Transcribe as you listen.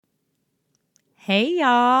Hey,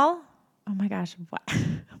 y'all. Oh my gosh.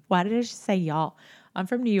 Why did I just say y'all? I'm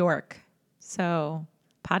from New York. So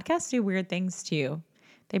podcasts do weird things to you.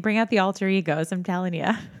 They bring out the alter egos, I'm telling you.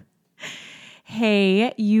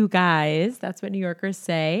 Hey, you guys. That's what New Yorkers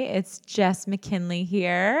say. It's Jess McKinley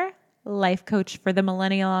here, life coach for the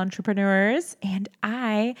millennial entrepreneurs. And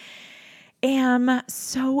I am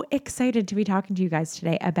so excited to be talking to you guys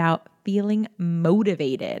today about feeling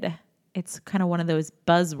motivated. It's kind of one of those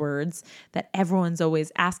buzzwords that everyone's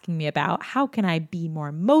always asking me about. How can I be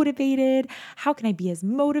more motivated? How can I be as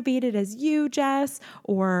motivated as you, Jess?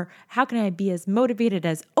 Or how can I be as motivated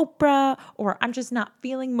as Oprah? Or I'm just not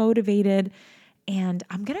feeling motivated. And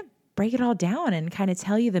I'm going to break it all down and kind of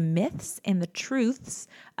tell you the myths and the truths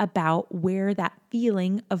about where that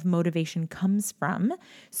feeling of motivation comes from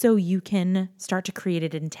so you can start to create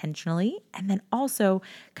it intentionally, and then also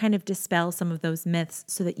kind of dispel some of those myths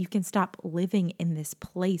so that you can stop living in this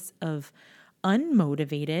place of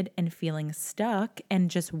unmotivated and feeling stuck and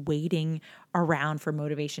just waiting around for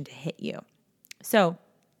motivation to hit you. So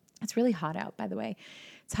it's really hot out, by the way.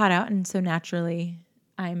 It's hot out, and so naturally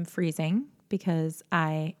I'm freezing because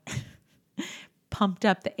I pumped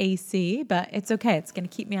up the AC, but it's okay. It's going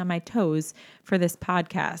to keep me on my toes for this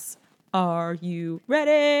podcast. Are you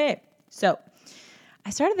ready? So I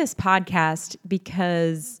started this podcast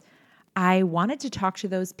because I wanted to talk to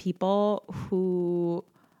those people who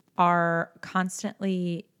are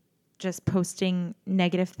constantly just posting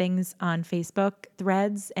negative things on Facebook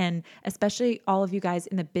threads, and especially all of you guys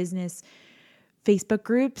in the business Facebook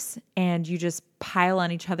groups, and you just pile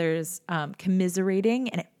on each other's commiserating,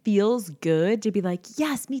 and it feels good to be like,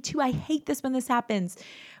 yes, me too. I hate this when this happens.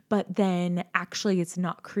 But then actually it's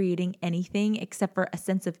not creating anything except for a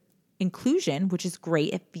sense of inclusion, which is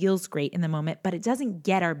great. It feels great in the moment, but it doesn't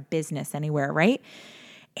get our business anywhere, right?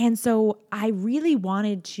 And so I really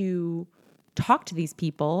wanted to talk to these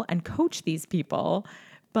people and coach these people,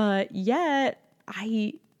 but yet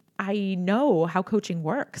I know how coaching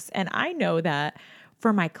works. And I know that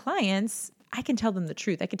for my clients, I can tell them the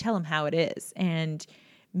truth. I can tell them how it is. And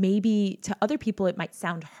maybe to other people, it might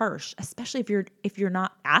sound harsh, especially if you're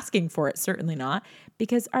not asking for it, certainly not,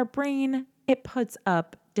 because our brain, it puts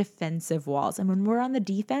up defensive walls. And when we're on the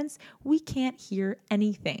defense, we can't hear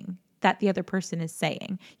anything that the other person is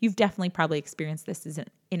saying. You've definitely probably experienced this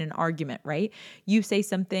in an argument, right? You say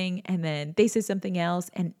something and then they say something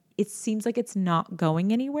else, and it seems like it's not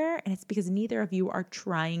going anywhere. And it's because neither of you are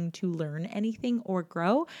trying to learn anything or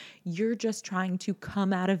grow. You're just trying to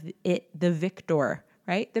come out of it the victor,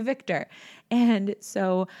 right? The victor. And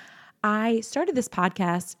so I started this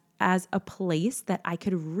podcast as a place that I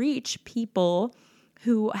could reach people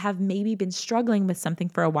who have maybe been struggling with something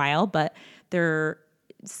for a while, but they're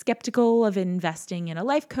skeptical of investing in a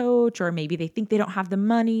life coach, or maybe they think they don't have the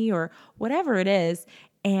money or whatever it is.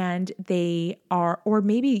 And they are, or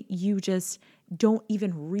maybe you just don't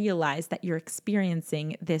even realize that you're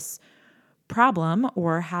experiencing this problem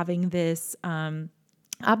or having this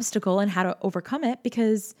obstacle and how to overcome it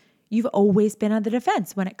because you've always been on the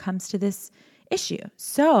defense when it comes to this issue.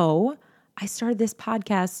 So I started this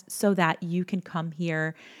podcast so that you can come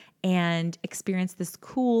here and experience this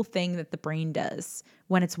cool thing that the brain does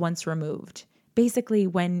when it's once removed. Basically,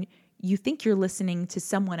 when you think you're listening to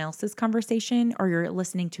someone else's conversation or you're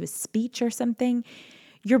listening to a speech or something,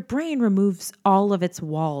 your brain removes all of its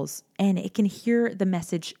walls and it can hear the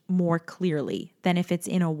message more clearly than if it's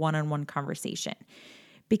in a one-on-one conversation.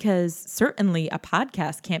 Because certainly a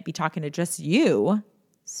podcast can't be talking to just you,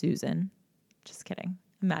 Susan. Just kidding.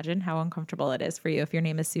 Imagine how uncomfortable it is for you if your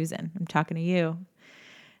name is Susan. I'm talking to you.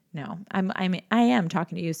 No, I am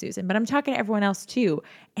talking to you, Susan, but I'm talking to everyone else too.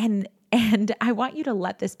 And I want you to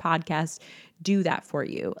let this podcast do that for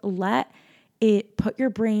you. Let it put your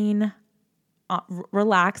brain,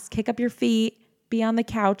 relax, kick up your feet, be on the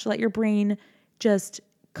couch, let your brain just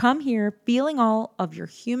come here feeling all of your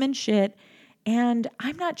human shit. And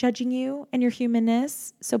I'm not judging you and your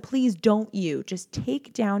humanness. So please don't you. Just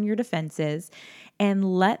take down your defenses and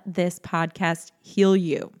let this podcast heal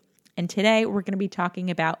you. And today we're going to be talking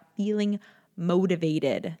about feeling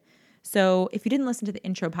motivated. So if you didn't listen to the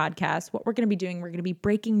intro podcast, what we're going to be doing, we're going to be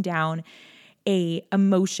breaking down a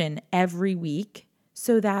emotion every week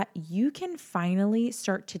so that you can finally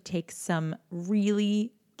start to take some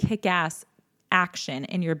really kick-ass action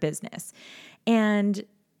in your business. And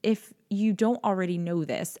if you don't already know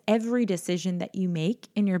this, every decision that you make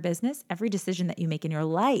in your business, every decision that you make in your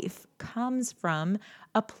life comes from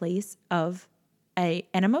a place of an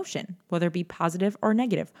emotion, whether it be positive or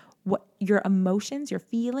negative. What your emotions, your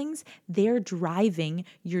feelings, they're driving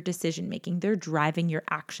your decision making. They're driving your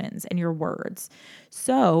actions and your words.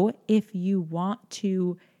 So if you want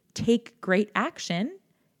to take great action,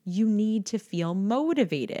 you need to feel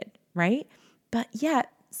motivated, right? But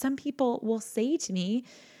yet some people will say to me,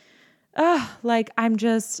 I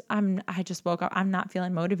just woke up. I'm not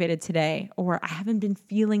feeling motivated today, or I haven't been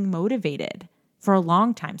feeling motivated for a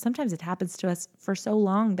long time. Sometimes it happens to us for so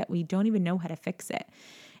long that we don't even know how to fix it.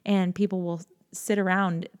 And people will sit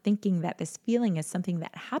around thinking that this feeling is something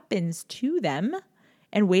that happens to them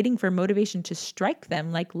and waiting for motivation to strike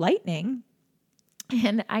them like lightning.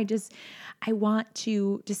 And I want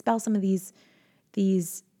to dispel some of these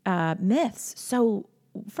myths. So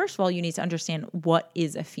first of all, you need to understand what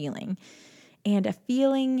is a feeling. And a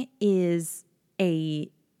feeling is a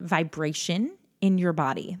vibration in your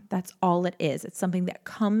body. That's all it is. It's something that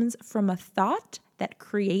comes from a thought that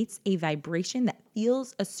creates a vibration that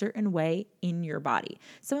feels a certain way in your body.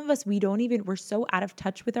 Some of us, we're so out of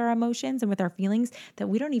touch with our emotions and with our feelings that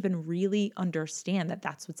we don't even really understand that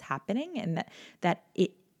that's what's happening, and that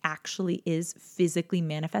it actually is physically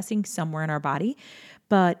manifesting somewhere in our body.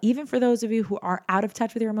 But even for those of you who are out of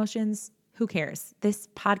touch with your emotions, who cares? This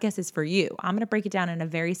podcast is for you. I'm going to break it down in a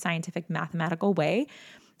very scientific, mathematical way.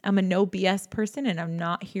 I'm a no BS person, and I'm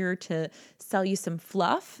not here to sell you some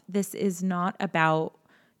fluff. This is not about,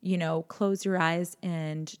 close your eyes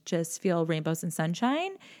and just feel rainbows and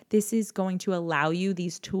sunshine. This is going to allow you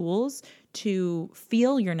these tools to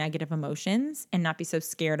feel your negative emotions and not be so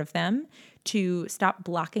scared of them, to stop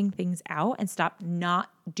blocking things out and stop not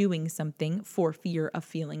doing something for fear of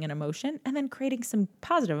feeling an emotion, and then creating some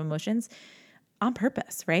positive emotions on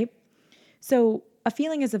purpose, right? So a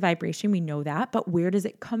feeling is a vibration, we know that, but where does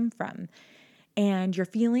it come from? And your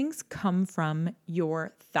feelings come from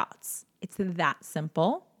your thoughts. It's that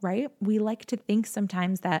simple, right? We like to think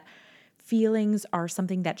sometimes that feelings are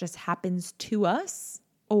something that just happens to us,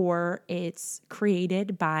 or it's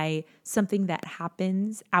created by something that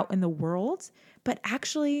happens out in the world, but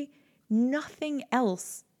actually nothing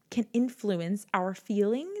else can influence our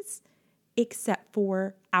feelings except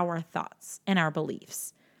for our thoughts and our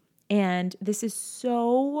beliefs. And this is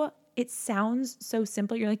it sounds so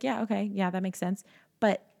simple. You're like, yeah, okay, yeah, that makes sense.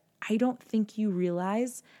 But I don't think you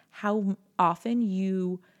realize how often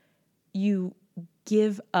you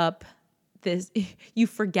give up this, you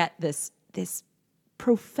forget this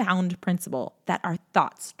profound principle that our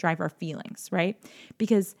thoughts drive our feelings, right?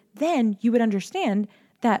 Because then you would understand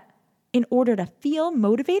that in order to feel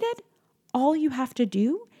motivated, all you have to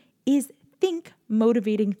do is think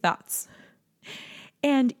motivating thoughts.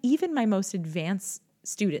 And even my most advanced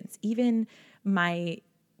students, even my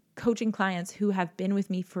coaching clients who have been with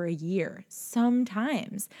me for a year,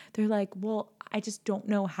 sometimes they're like, well, I just don't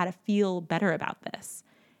know how to feel better about this.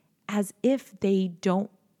 As if they don't.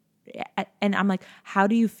 And I'm like, how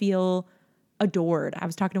do you feel adored? I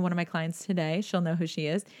was talking to one of my clients today, she'll know who she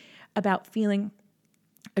is, about feeling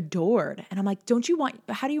adored. And I'm like, how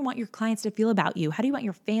do you want your clients to feel about you? How do you want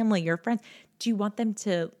your family, your friends? Do you want them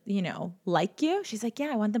to, like you? She's like,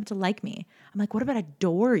 yeah, I want them to like me. I'm like, what about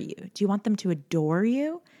adore you? Do you want them to adore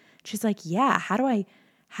you? She's like, yeah, how do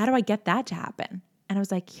I get that to happen? And I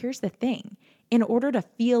was like, here's the thing. In order to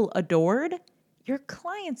feel adored, your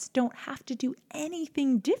clients don't have to do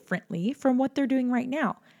anything differently from what they're doing right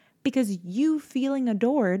now, because you feeling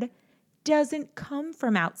adored doesn't come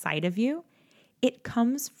from outside of you. It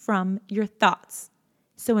comes from your thoughts.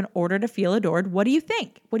 So in order to feel adored, what do you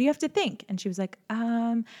think? What do you have to think? And she was like,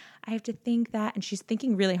 I have to think that. And she's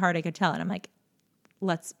thinking really hard, I could tell. And I'm like,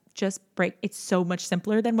 let's just break. It's so much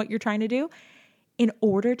simpler than what you're trying to do. In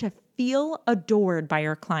order to feel adored by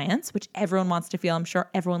your clients, which everyone wants to feel, I'm sure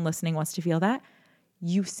everyone listening wants to feel that,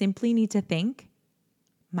 you simply need to think,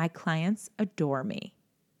 my clients adore me.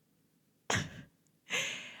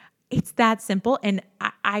 It's that simple. And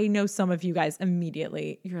I know some of you guys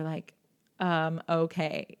immediately, you're like,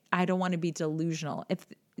 okay, I don't want to be delusional. If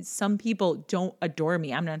some people don't adore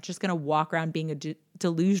me, I'm not just going to walk around being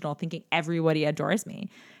delusional thinking everybody adores me.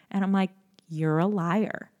 And I'm like, you're a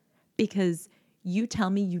liar, because you tell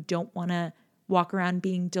me you don't want to walk around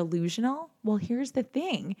being delusional. Well, here's the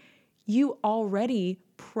thing. You already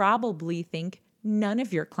probably think none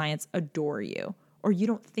of your clients adore you, or you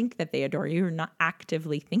don't think that they adore you. You're not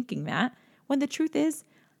actively thinking that, when the truth is,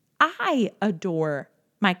 I adore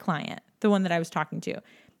my client, the one that I was talking to.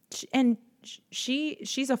 And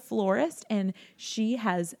she's a florist, and she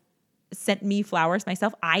has sent me flowers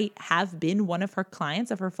myself. I have been one of her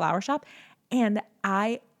clients of her flower shop, and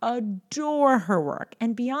I adore her work.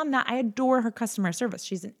 And beyond that, I adore her customer service.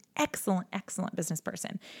 She's an excellent, excellent business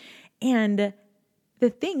person. And the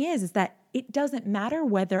thing is that it doesn't matter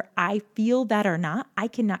whether I feel that or not. I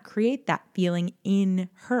cannot create that feeling in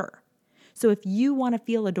her. So if you want to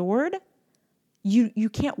feel adored, you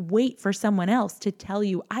can't wait for someone else to tell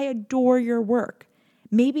you, I adore your work.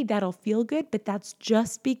 Maybe that'll feel good, but that's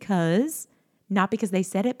just because, not because they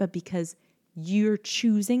said it, but because you're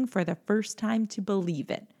choosing for the first time to believe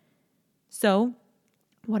it. So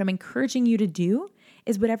what I'm encouraging you to do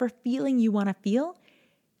is whatever feeling you want to feel,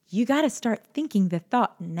 you got to start thinking the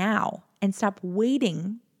thought now and stop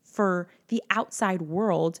waiting for the outside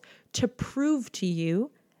world to prove to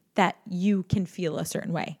you that you can feel a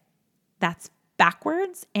certain way. That's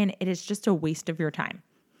backwards, and it is just a waste of your time.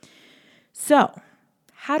 So,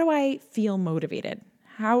 how do I feel motivated?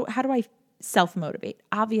 How do I self-motivate?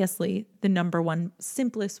 Obviously, the number one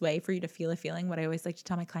simplest way for you to feel a feeling, what I always like to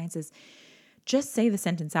tell my clients is just say the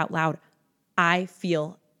sentence out loud. I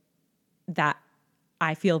feel that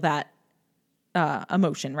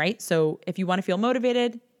emotion, right? So if you want to feel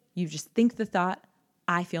motivated, you just think the thought,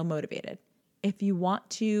 I feel motivated. If you want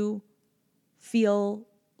to feel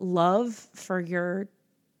love for your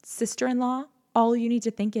sister-in-law, all you need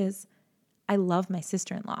to think is, I love my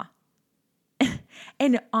sister-in-law.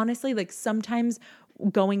 And honestly, like sometimes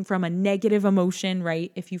going from a negative emotion,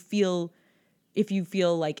 right? If you feel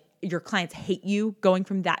like your clients hate you, going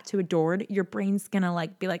from that to adored, your brain's gonna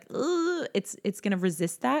like be like, ugh, it's gonna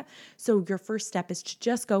resist that. So your first step is to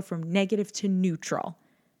just go from negative to neutral.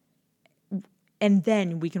 And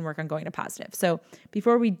then we can work on going to positive. So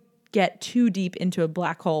before we get too deep into a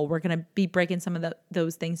black hole, we're going to be breaking some of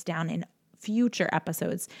those things down in future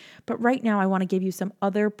episodes. But right now, I want to give you some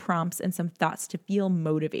other prompts and some thoughts to feel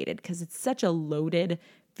motivated, because it's such a loaded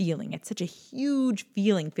feeling. It's such a huge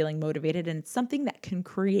feeling motivated, and it's something that can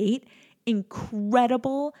create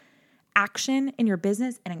incredible action in your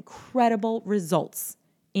business and incredible results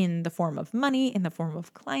in the form of money, in the form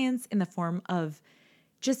of clients, in the form of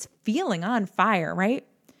just feeling on fire, right?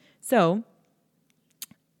 So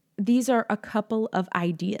these are a couple of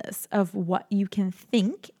ideas of what you can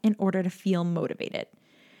think in order to feel motivated.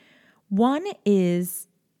 One is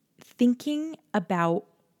thinking about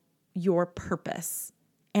your purpose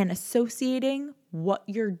and associating what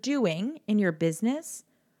you're doing in your business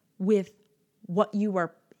with what you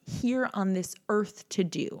are here on this earth to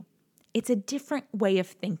do. It's a different way of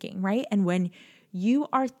thinking, right? And when you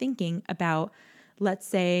are thinking about, let's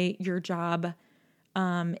say your job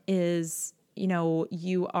is,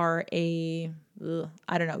 you are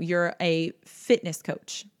you're a fitness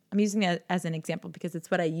coach. I'm using that as an example because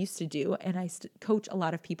it's what I used to do, and I coach a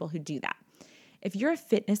lot of people who do that. If you're a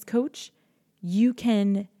fitness coach, you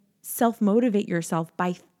can self-motivate yourself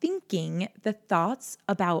by thinking the thoughts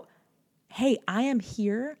about, hey, I am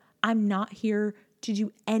here. I'm not here to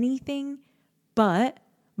do anything but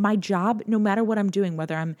my job, no matter what I'm doing,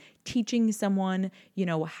 whether I'm teaching someone,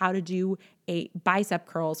 how to do a bicep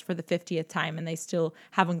curls for the 50th time and they still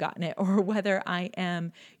haven't gotten it, or whether I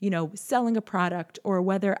am, selling a product, or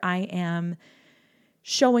whether I am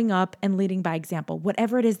showing up and leading by example.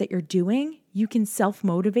 Whatever it is that you're doing, you can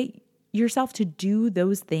self-motivate yourself to do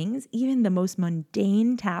those things, even the most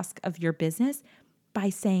mundane task of your business, by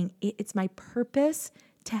saying it's my purpose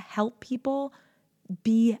to help people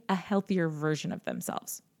be a healthier version of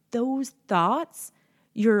themselves. Those thoughts,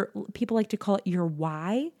 people like to call it your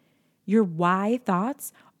why. Your why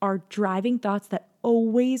thoughts are driving thoughts that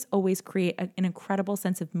always create an incredible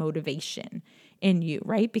sense of motivation in you,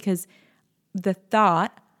 right? Because the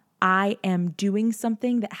thought, I am doing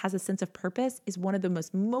something that has a sense of purpose, is one of the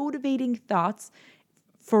most motivating thoughts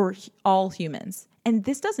for all humans. And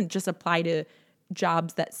this doesn't just apply to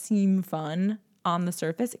jobs that seem fun on the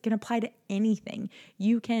surface. It can apply to anything.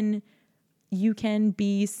 You can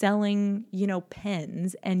be selling,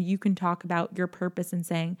 pens, and you can talk about your purpose and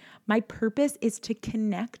saying, my purpose is to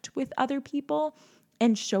connect with other people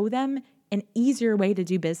and show them an easier way to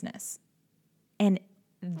do business. And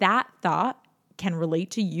that thought can relate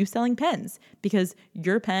to you selling pens, because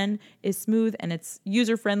your pen is smooth and it's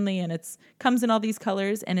user-friendly and it comes in all these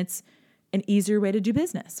colors and it's an easier way to do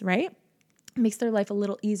business, right? It makes their life a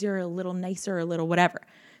little easier, a little nicer, a little whatever.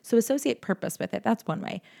 So associate purpose with it. That's one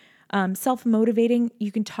way. Self-motivating,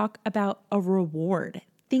 you can talk about a reward,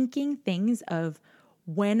 thinking things of,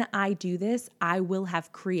 when I do this, I will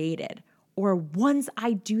have created, or once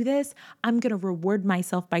I do this, I'm going to reward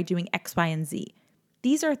myself by doing X, Y, and Z.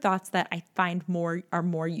 These are thoughts that I find are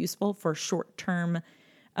more useful for short-term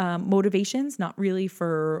motivations, not really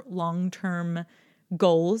for long-term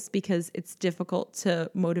goals because it's difficult to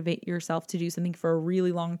motivate yourself to do something for a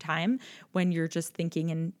really long time when you're just thinking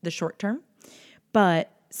in the short term.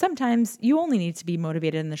 But sometimes you only need to be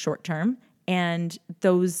motivated in the short term, and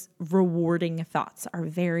those rewarding thoughts are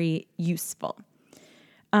very useful.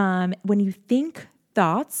 When you think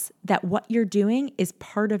thoughts, that what you're doing is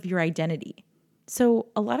part of your identity. So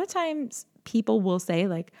a lot of times people will say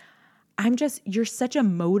like, you're such a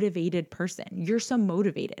motivated person. You're so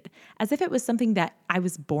motivated, as if it was something that I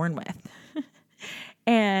was born with.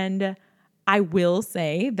 And I will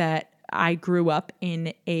say that I grew up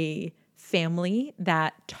in a family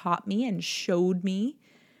that taught me and showed me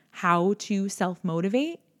how to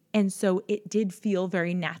self-motivate. And so it did feel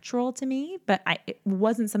very natural to me, but it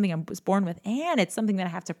wasn't something I was born with. And it's something that I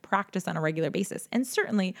have to practice on a regular basis. And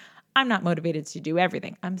certainly I'm not motivated to do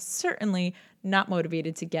everything. I'm certainly not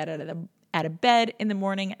motivated to get out of bed in the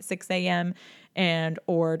morning at 6 a.m.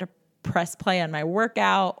 or to press play on my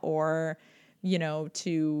workout or,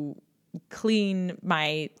 to clean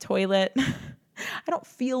my toilet. I don't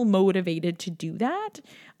feel motivated to do that.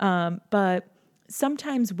 But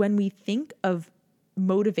sometimes when we think of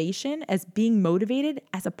motivation as being motivated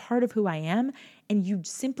as a part of who I am, and you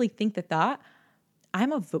simply think the thought,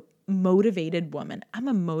 I'm a motivated woman, I'm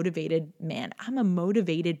a motivated man, I'm a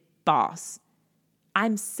motivated boss,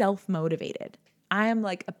 I'm self-motivated. I am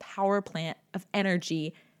like a power plant of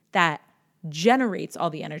energy that generates all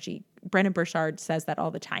the energy. Brendon Burchard says that all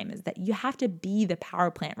the time, is that you have to be the power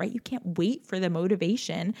plant, right? You can't wait for the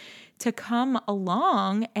motivation to come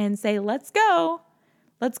along and say, let's go,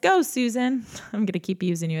 Susan. I'm going to keep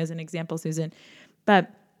using you as an example, Susan. But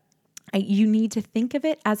you need to think of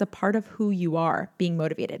it as a part of who you are, being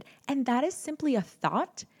motivated. And that is simply a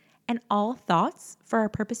thought. And all thoughts, for our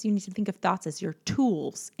purpose, you need to think of thoughts as your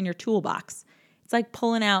tools in your toolbox. It's like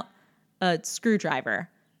pulling out a screwdriver.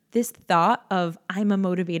 This thought of I'm a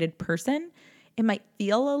motivated person, it might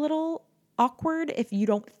feel a little awkward if you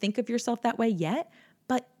don't think of yourself that way yet,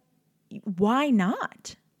 but why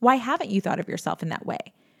not? Why haven't you thought of yourself in that way?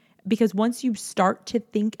 Because once you start to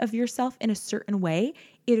think of yourself in a certain way,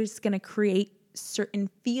 it is going to create certain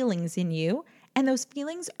feelings in you, and those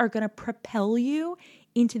feelings are going to propel you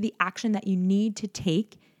into the action that you need to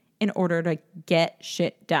take in order to get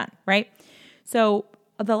shit done, right? So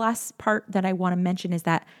the last part that I want to mention is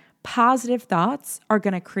that positive thoughts are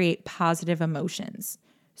going to create positive emotions.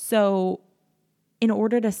 So in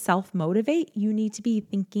order to self-motivate, you need to be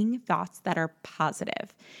thinking thoughts that are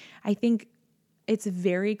positive. I think it's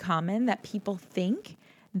very common that people think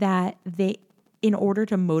that in order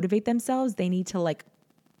to motivate themselves, they need to like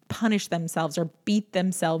punish themselves or beat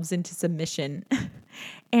themselves into submission.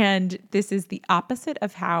 And this is the opposite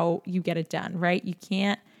of how you get it done, right?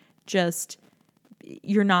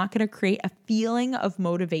 You're not going to create a feeling of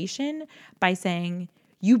motivation by saying,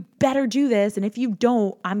 you better do this. And if you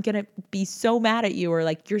don't, I'm going to be so mad at you, or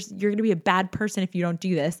like, you're going to be a bad person if you don't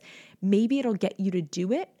do this. Maybe it'll get you to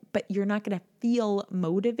do it, but you're not going to feel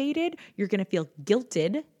motivated. You're going to feel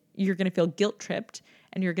guilted. You're going to feel guilt tripped,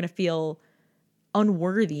 and you're going to feel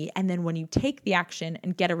unworthy. And then when you take the action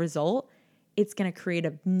and get a result, it's going to create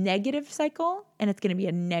a negative cycle, and it's going to be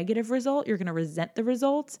a negative result. You're going to resent the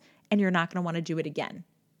results, and you're not going to want to do it again.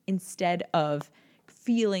 Instead of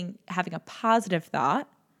having a positive thought,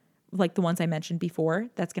 like the ones I mentioned before,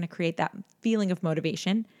 that's going to create that feeling of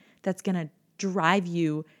motivation, that's going to drive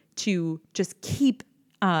you to just keep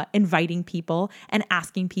inviting people and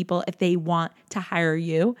asking people if they want to hire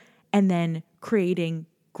you, and then creating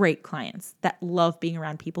great clients that love being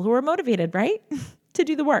around people who are motivated, right? to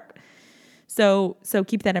do the work. So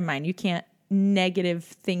keep that in mind. You can't negative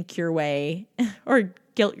think your way or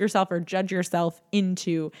guilt yourself or judge yourself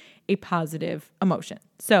into a positive emotion.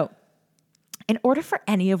 So in order for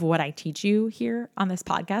any of what I teach you here on this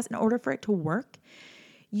podcast, in order for it to work,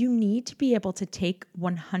 you need to be able to take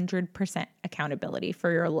 100% accountability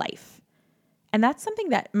for your life. And that's something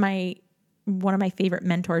that one of my favorite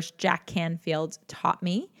mentors, Jack Canfield, taught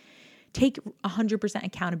me. Take 100%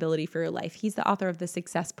 accountability for your life. He's the author of The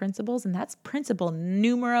Success Principles, and that's principle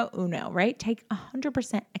numero uno, right? Take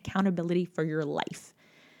 100% accountability for your life.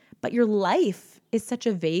 But your life is such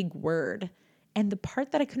a vague word. And the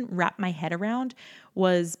part that I couldn't wrap my head around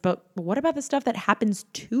was, but what about the stuff that happens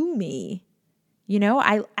to me?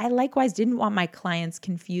 I likewise didn't want my clients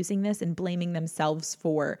confusing this and blaming themselves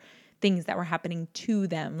for things that were happening to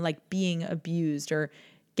them, like being abused or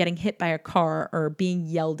getting hit by a car or being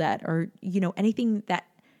yelled at, or, anything that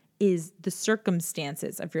is the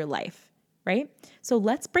circumstances of your life, right? So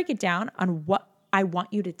let's break it down on what I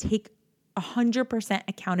want you to take 100%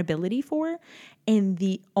 accountability for, and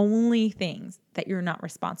the only things that you're not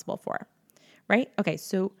responsible for, right? Okay,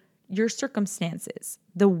 so your circumstances,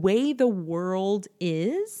 the way the world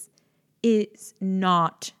is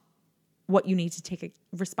not what you need to take a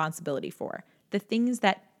responsibility for. The things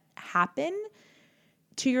that happen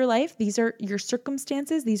to your life, these are your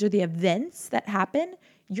circumstances, these are the events that happen.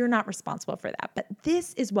 You're not responsible for that. But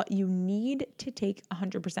this is what you need to take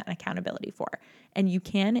 100% accountability for. And you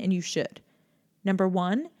can and you should. Number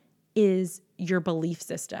one is your belief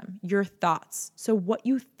system, your thoughts. So what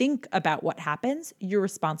you think about what happens, you're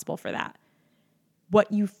responsible for that.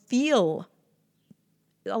 What you feel,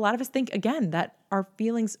 a lot of us think, again, that our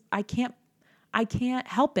feelings, I can't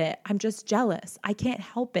help it. I'm just jealous. I can't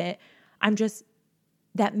help it.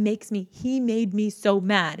 He made me so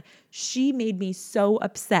mad. She made me so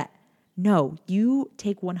upset. No, you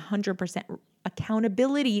take 100%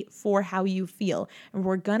 accountability for how you feel. And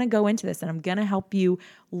we're going to go into this, and I'm going to help you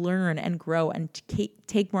learn and grow and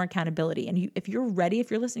take more accountability. And if you're ready,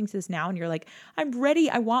 if you're listening to this now and you're like, I'm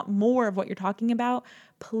ready, I want more of what you're talking about,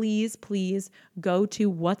 please go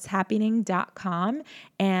to what'shappening.com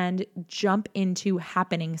and jump into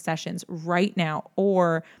happening sessions right now,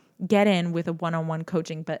 or get in with a one-on-one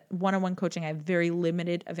coaching. But one-on-one coaching, I have very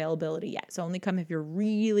limited availability yet. So only come if you're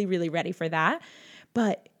really, really ready for that.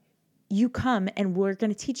 But you come and we're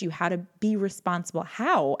going to teach you how to be responsible,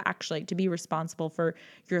 to be responsible for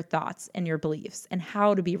your thoughts and your beliefs, and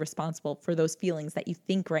how to be responsible for those feelings that you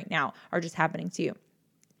think right now are just happening to you.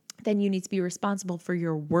 Then you need to be responsible for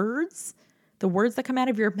your words, the words that come out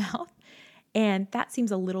of your mouth. And that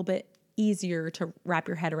seems a little bit easier to wrap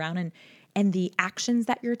your head around. And the actions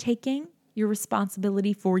that you're taking, your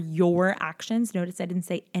responsibility for your actions. Notice I didn't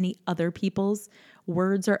say any other people's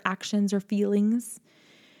words or actions or feelings.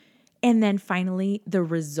 And then finally, the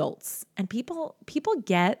results. And people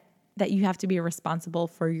get that you have to be responsible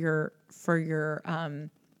for your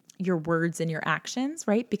words and your actions,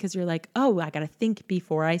 right? Because you're like, oh, I got to think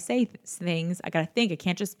before I say things. I got to think. I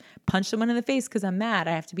can't just punch someone in the face because I'm mad.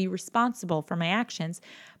 I have to be responsible for my actions.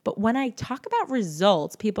 But when I talk about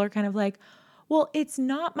results, people are kind of like, well, it's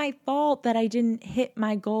not my fault that I didn't hit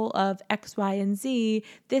my goal of X, Y, and Z.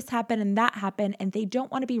 This happened and that happened. And they don't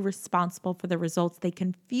want to be responsible for the results. They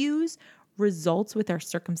confuse results with their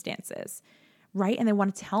circumstances, right? And they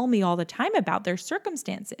want to tell me all the time about their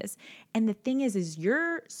circumstances. And the thing is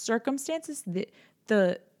your circumstances,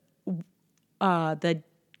 the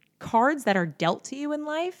cards that are dealt to you in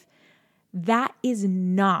life, that is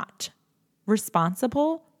not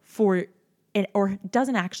responsible for it, or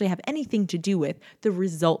doesn't actually have anything to do with the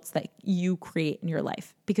results that you create in your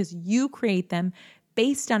life, because you create them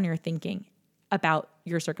based on your thinking about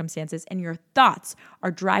your circumstances, and your thoughts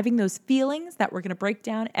are driving those feelings that we're going to break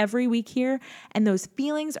down every week here. And those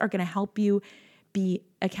feelings are going to help you be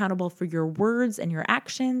accountable for your words and your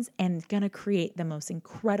actions, and going to create the most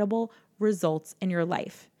incredible results in your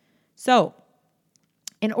life. So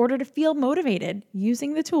in order to feel motivated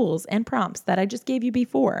using the tools and prompts that I just gave you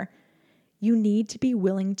before, you need to be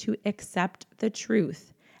willing to accept the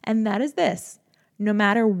truth. And that is this: no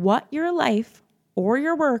matter what your life or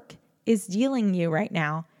your work is dealing you right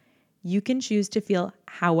now, you can choose to feel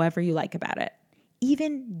however you like about it,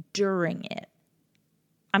 even during it.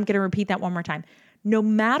 I'm going to repeat that one more time. No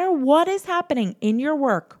matter what is happening in your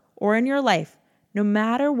work or in your life, no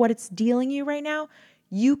matter what it's dealing you right now,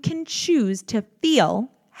 you can choose to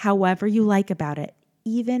feel however you like about it,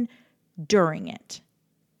 even during it.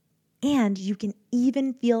 And you can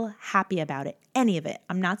even feel happy about it, any of it.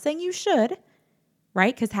 I'm not saying you should,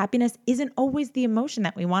 right? Because happiness isn't always the emotion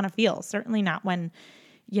that we want to feel. Certainly not when,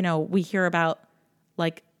 we hear about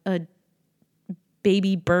like a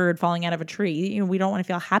baby bird falling out of a tree. We don't want to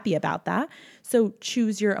feel happy about that. So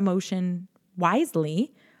choose your emotion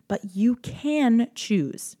wisely, but you can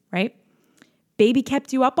choose, right? Baby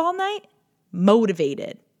kept you up all night?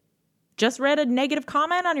 Motivated. Just read a negative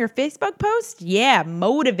comment on your Facebook post? Yeah,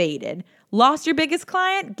 motivated. Lost your biggest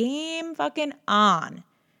client? Game fucking on.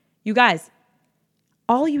 You guys,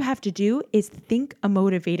 all you have to do is think a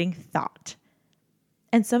motivating thought.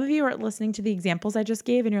 And some of you are listening to the examples I just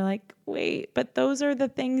gave and you're like, wait, but those are the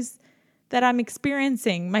things that I'm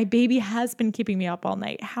experiencing. My baby has been keeping me up all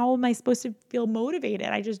night. How am I supposed to feel motivated?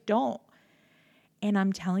 I just don't. And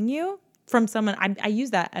I'm telling you, from someone, I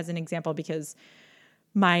use that as an example because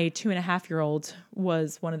my 2.5-year-old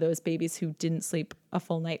was one of those babies who didn't sleep a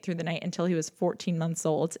full night through the night until he was 14 months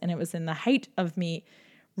old. And it was in the height of me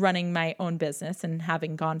running my own business and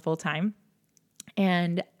having gone full time.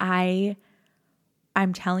 And I'm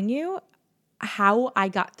telling you, how I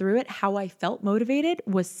got through it, how I felt motivated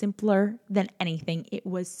was simpler than anything. It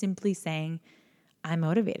was simply saying, I'm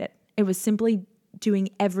motivated. It was simply doing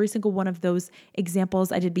every single one of those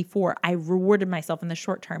examples I did before. I rewarded myself in the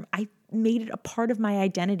short term. I made it a part of my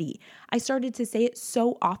identity. I started to say it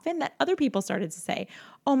so often that other people started to say,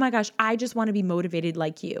 oh my gosh, I just want to be motivated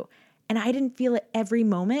like you. And I didn't feel it every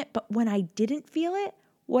moment, but when I didn't feel it,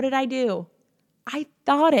 what did I do? I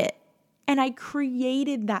thought it, and I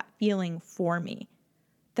created that feeling for me.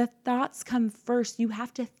 The thoughts come first. You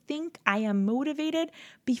have to think I am motivated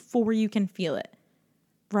before you can feel it,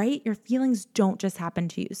 right? Your feelings don't just happen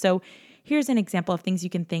to you. So here's an example of things you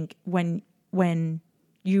can think when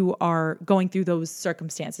you are going through those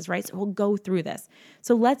circumstances, right? So we'll go through this.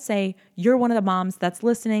 So let's say you're one of the moms that's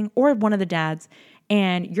listening or one of the dads,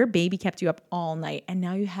 and your baby kept you up all night, and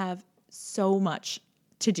now you have so much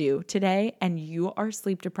to do today, and you are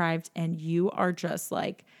sleep deprived, and you are just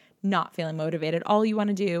like not feeling motivated. All you want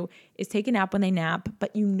to do is take a nap when they nap,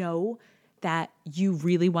 but you know that you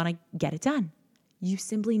really want to get it done. You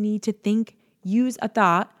simply need to use a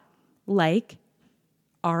thought like,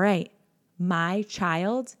 all right, my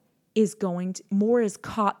child is more is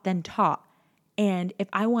caught than taught. And if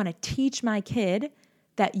I want to teach my kid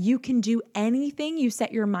that you can do anything you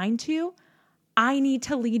set your mind to, I need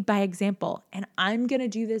to lead by example. And I'm going to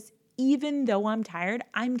do this even though I'm tired.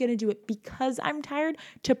 I'm going to do it because I'm tired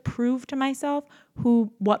to prove to myself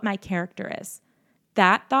what my character is.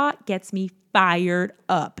 That thought gets me fired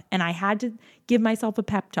up. And I had to give myself a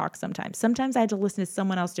pep talk sometimes. Sometimes I had to listen to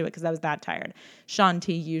someone else do it because I was that tired. Sean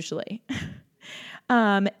T usually.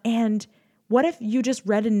 And what if you just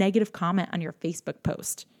read a negative comment on your Facebook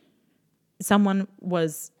post? Someone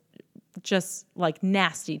was just like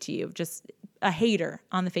nasty to you, just a hater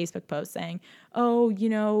on the Facebook post saying, oh,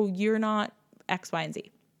 you're not X, Y, and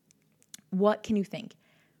Z. What can you think?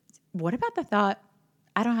 What about the thought,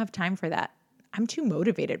 I don't have time for that. I'm too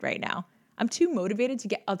motivated right now. I'm too motivated to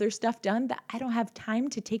get other stuff done that I don't have time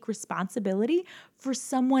to take responsibility for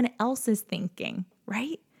someone else's thinking,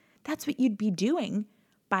 right? That's what you'd be doing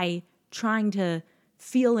by trying to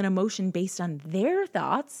feel an emotion based on their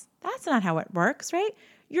thoughts. That's not how it works, right?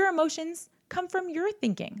 Your emotions come from your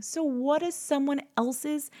thinking. So what does someone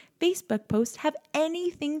else's Facebook post have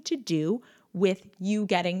anything to do with you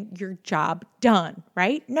getting your job done,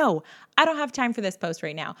 right? No, I don't have time for this post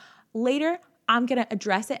right now. Later, I'm going to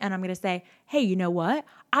address it and I'm going to say, hey, you know what?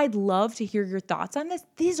 I'd love to hear your thoughts on this.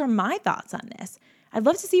 These are my thoughts on this. I'd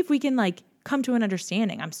love to see if we can come to an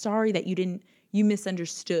understanding. I'm sorry that you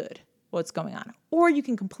misunderstood what's going on. Or you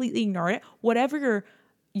can completely ignore it. Whatever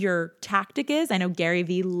your tactic is. I know Gary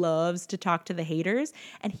Vee loves to talk to the haters,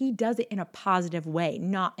 and he does it in a positive way,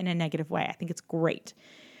 not in a negative way. I think it's great.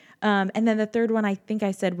 And then the third one I think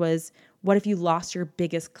I said was, what if you lost your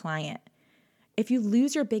biggest client? If you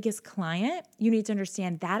lose your biggest client, you need to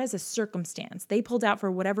understand that is a circumstance. They pulled out for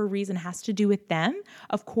whatever reason has to do with them.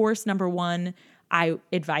 Of course, number one, I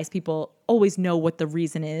advise people always know what the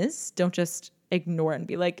reason is. Don't just ignore it and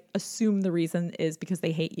be like, assume the reason is because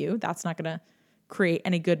they hate you. That's not going to create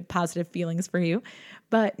any good positive feelings for you.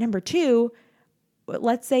 But number two,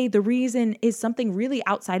 let's say the reason is something really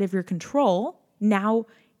outside of your control. Now,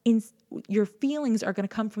 your feelings are going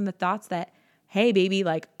to come from the thoughts that, hey, baby,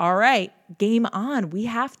 all right, game on. We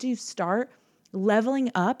have to start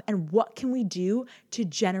leveling up. And what can we do to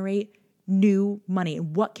generate new money?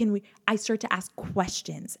 And I start to ask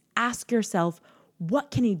questions. Ask yourself,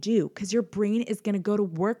 what can you do? Because your brain is going to go to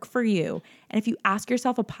work for you. And if you ask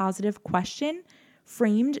yourself a positive question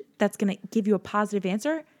framed that's going to give you a positive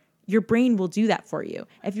answer, your brain will do that for you.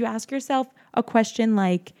 If you ask yourself a question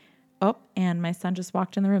like, oh, and my son just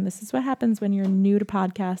walked in the room. This is what happens when you're new to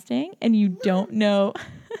podcasting and you don't know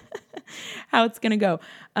how it's going to go.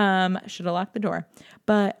 Should have locked the door.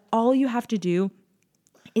 But all you have to do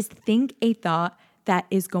is think a thought that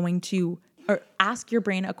is going to, or ask your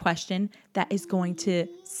brain a question that is going to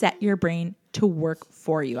set your brain to work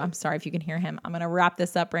for you. I'm sorry if you can hear him. I'm going to wrap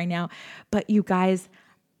this up right now. But you guys,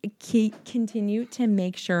 continue to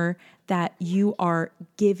make sure that you are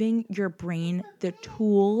giving your brain the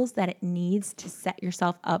tools that it needs to set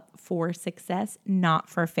yourself up for success, not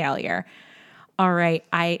for failure. All right.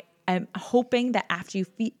 I am hoping that after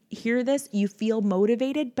you hear this, you feel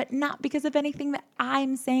motivated, but not because of anything that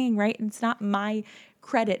I'm saying, right? It's not my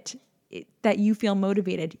credit that you feel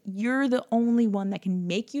motivated. You're the only one that can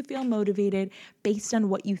make you feel motivated based on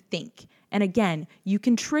what you think. And again, you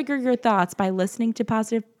can trigger your thoughts by listening to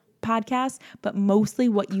positive podcasts, but mostly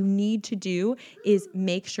what you need to do is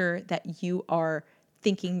make sure that you are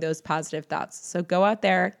thinking those positive thoughts. So go out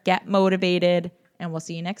there, get motivated, and we'll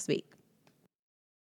see you next week.